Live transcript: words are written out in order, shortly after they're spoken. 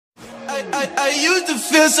I used to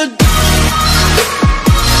feel so.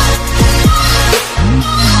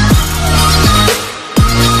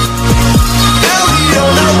 Now we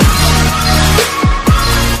don't know.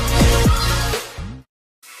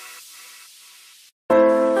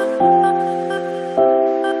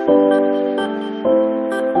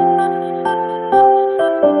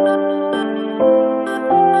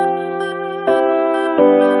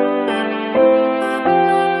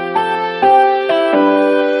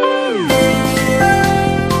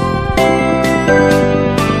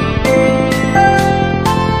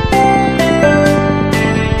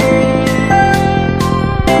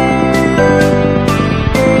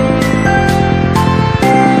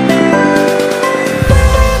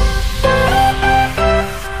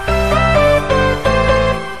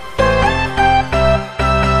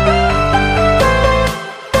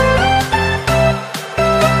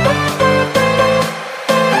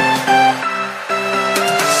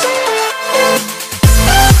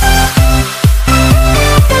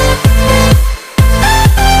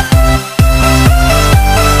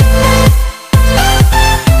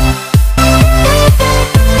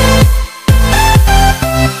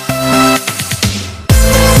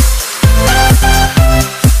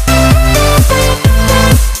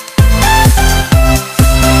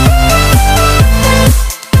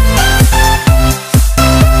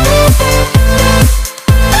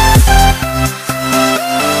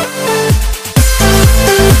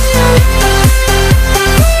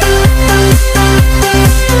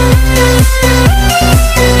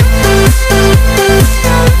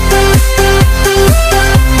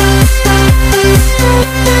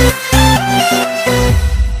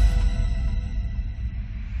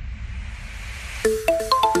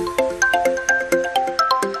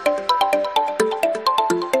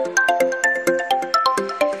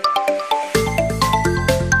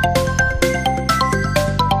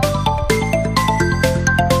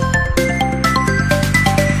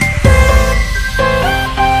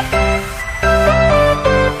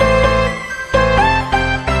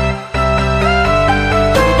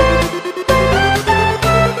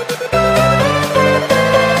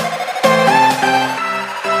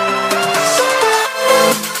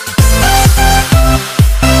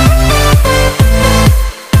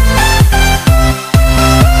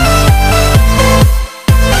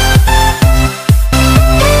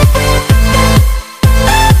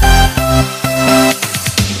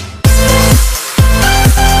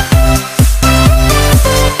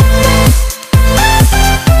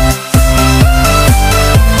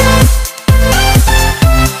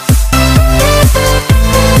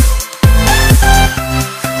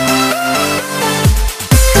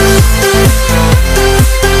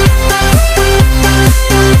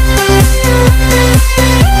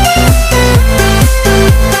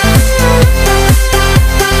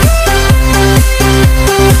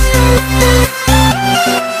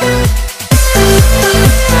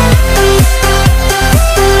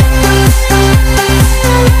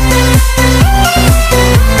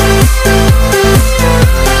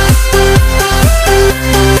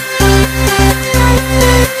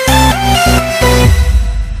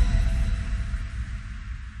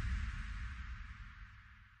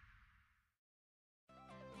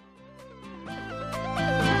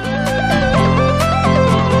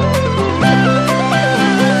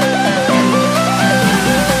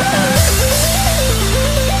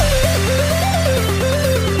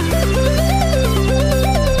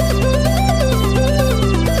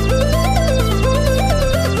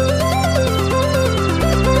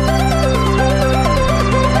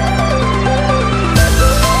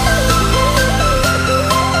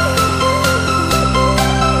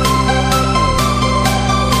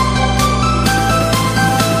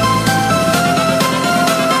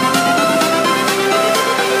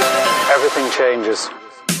 changes.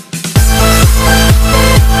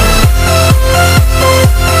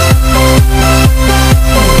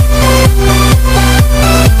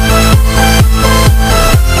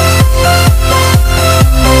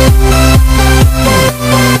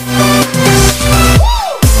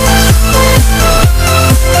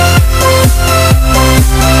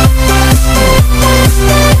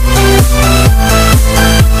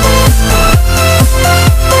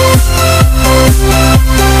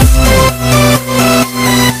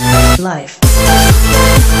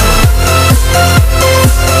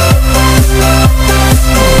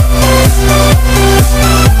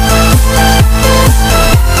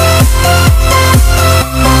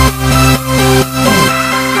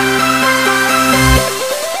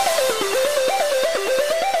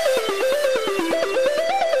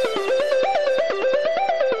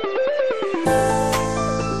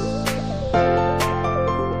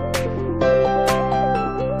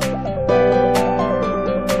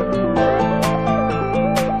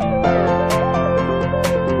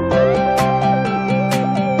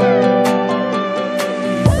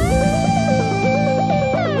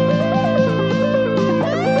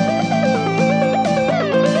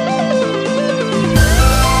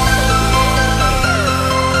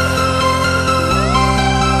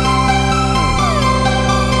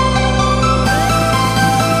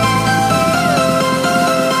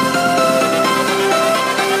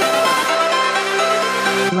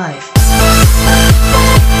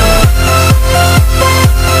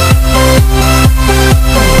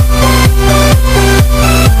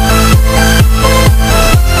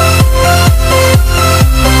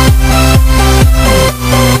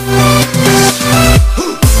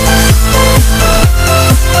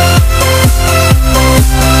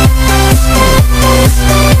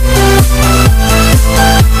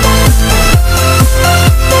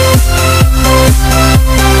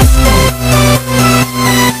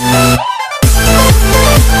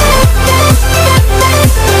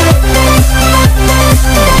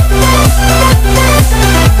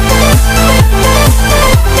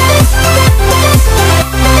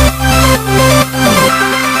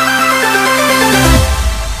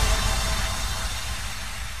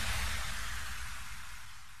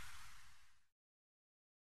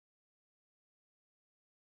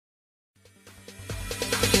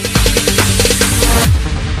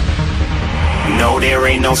 there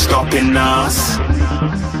ain't no stopping us.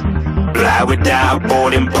 Fly without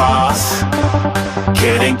boarding pass.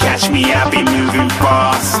 Couldn't catch me, I be moving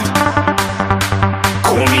fast.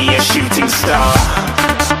 Call me a shooting star.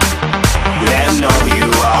 Let 'em know who you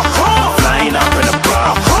are. Flying up in a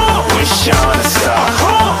bar. Wish on a star.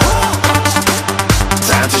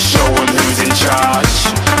 Time to show 'em who's in charge.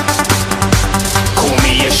 Call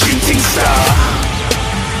me a shooting star.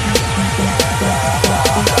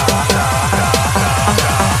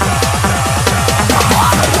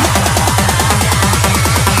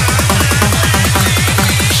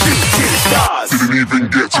 Didn't even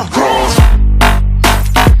get to cross.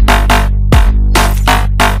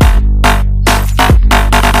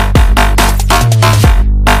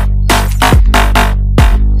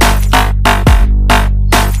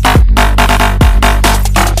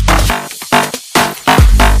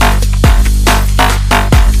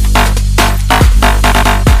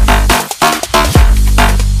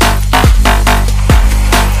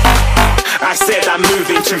 I said I'm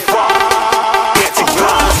moving too far. Get to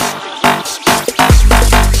glass.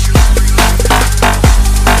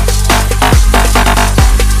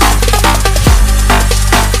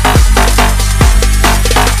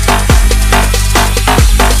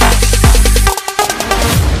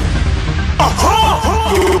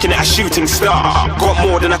 Looking at a shooting star. Got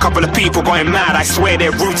more than a couple of people going mad, I swear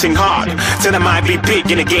they're rooting hard. Tell them I'd be big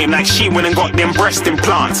in the game like she went and got them breast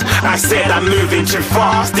implants. I said I'm moving too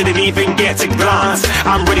fast, didn't even get to glance.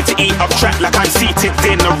 I'm ready to eat up track like I'm seated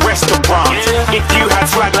in a restaurant. If you had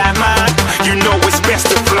swag like mine, you know it's best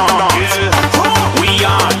to flaunt. We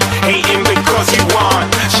aren't hating because you aren't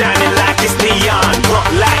shining like it's neon, rock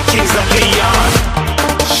like kings of Leon.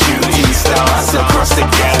 Shooting stars across the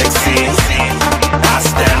galaxy. I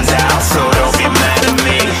stand out, so don't be mad at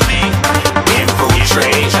me.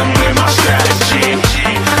 Infiltrate, I'm with my strategy.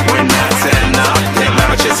 When I turn up, them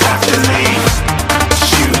amateurs have to leave.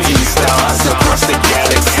 Shooting stars across the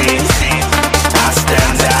galaxy. I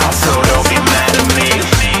stand out, so don't be mad at me.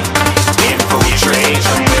 Infiltrate,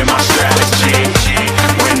 I'm with my strategy.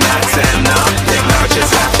 When I turn up, them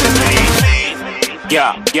amateurs have to leave.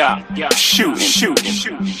 Yeah, shooting. Yeah,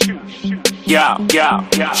 shooting. Yeah,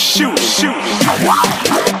 shooting. Yeah,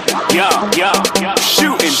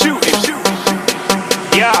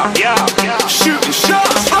 shooting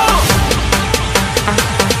shots.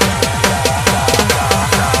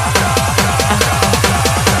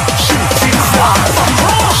 Shooting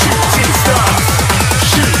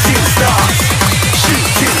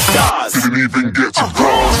stars. Didn't even get to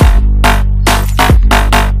cross.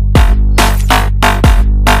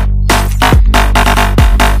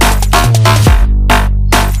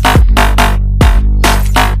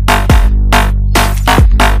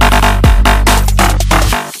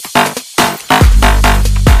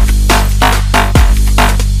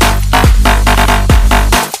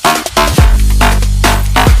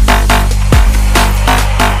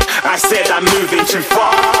 I said I'm moving too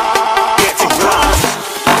far. Get to glass.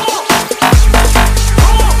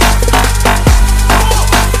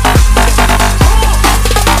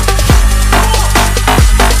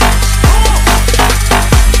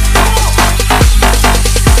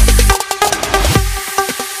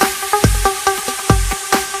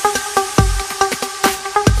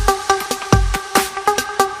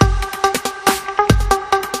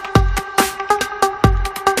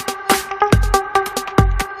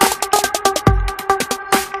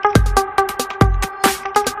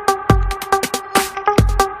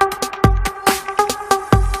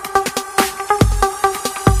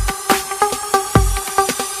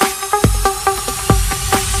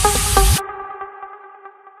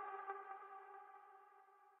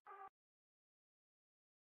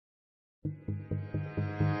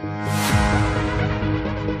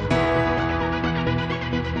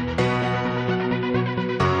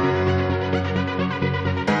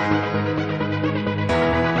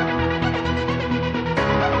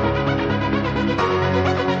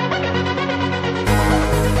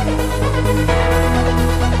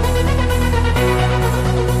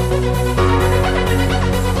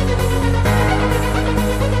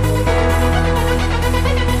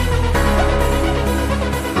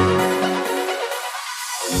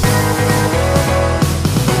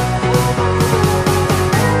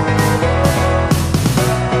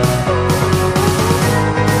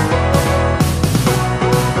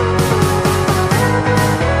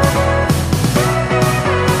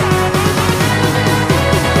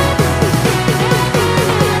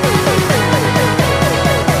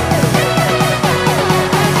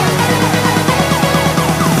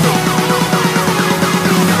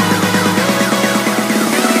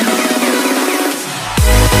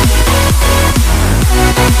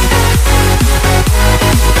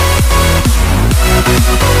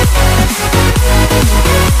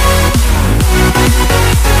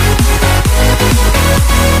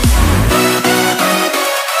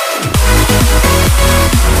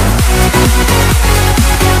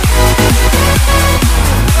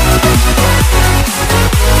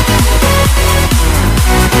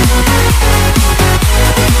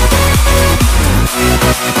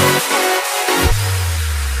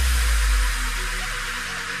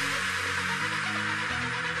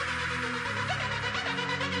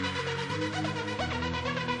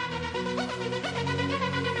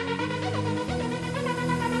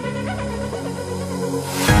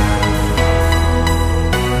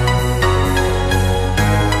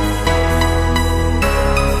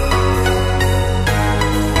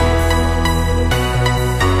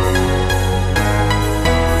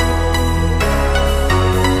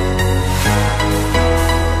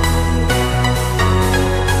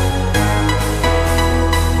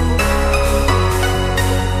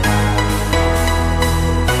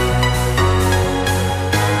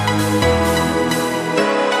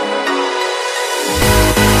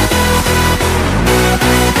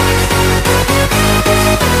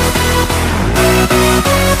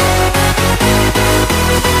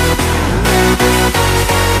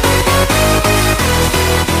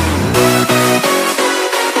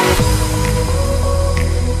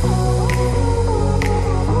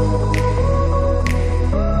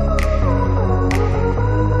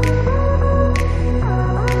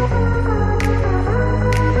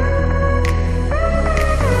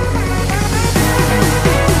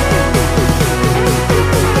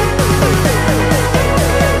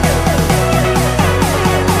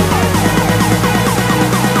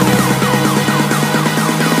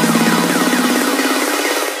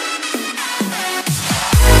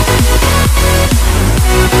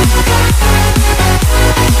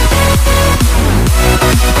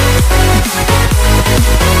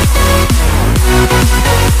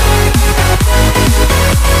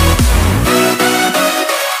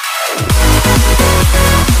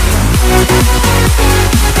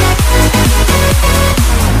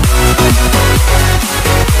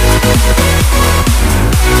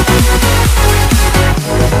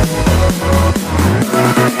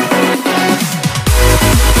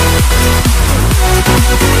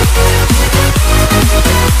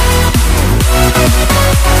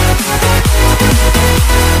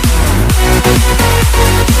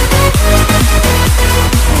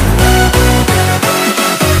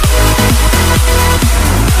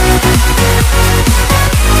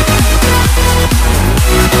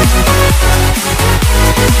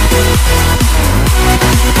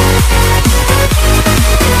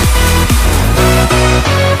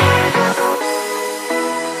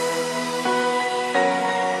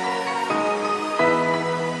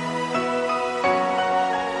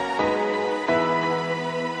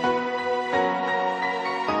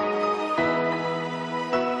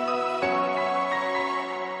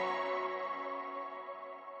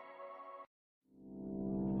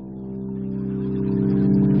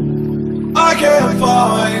 I can't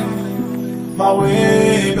find my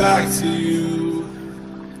way back to you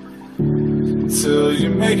until you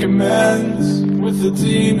make amends with the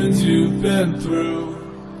demons you've been through.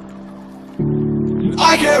 And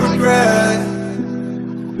I can't regret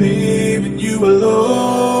leaving you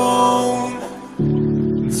alone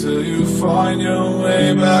until you find your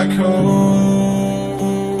way back home.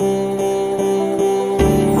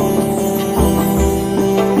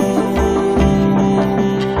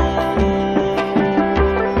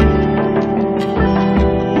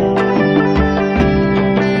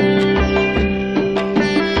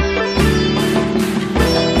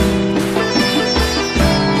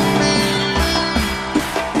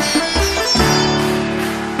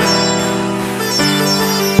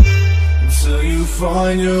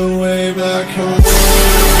 Find your way back home.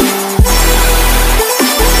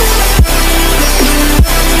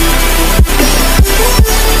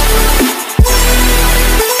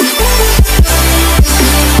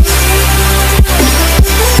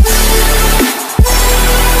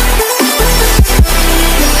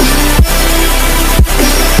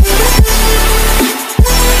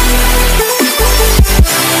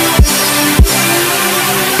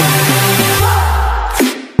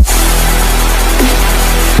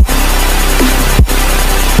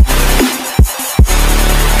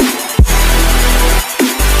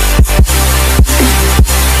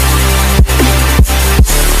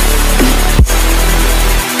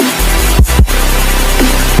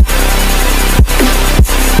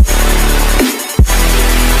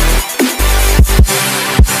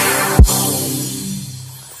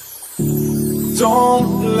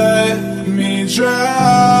 Don't let me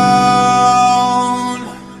drown.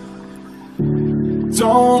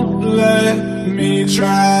 Don't let me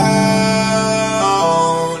drown.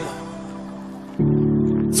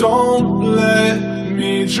 Don't let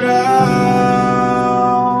me drown.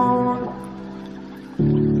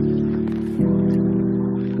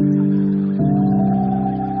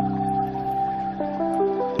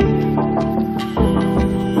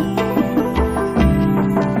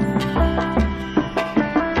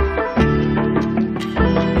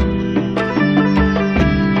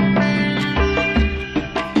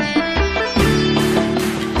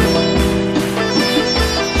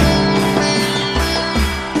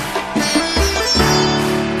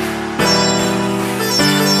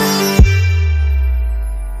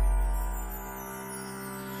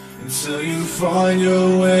 Until you find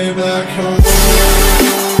your way back home.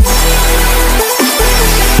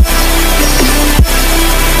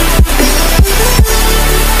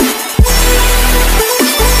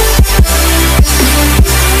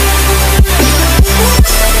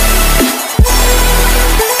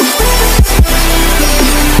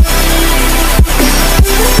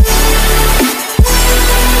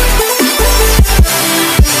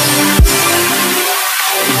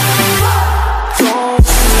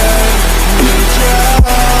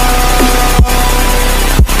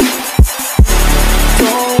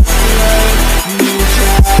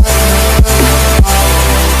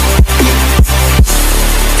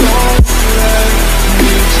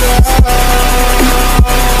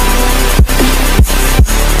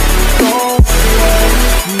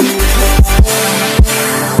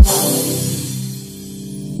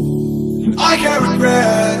 I can't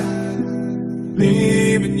regret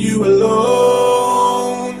leaving you alone.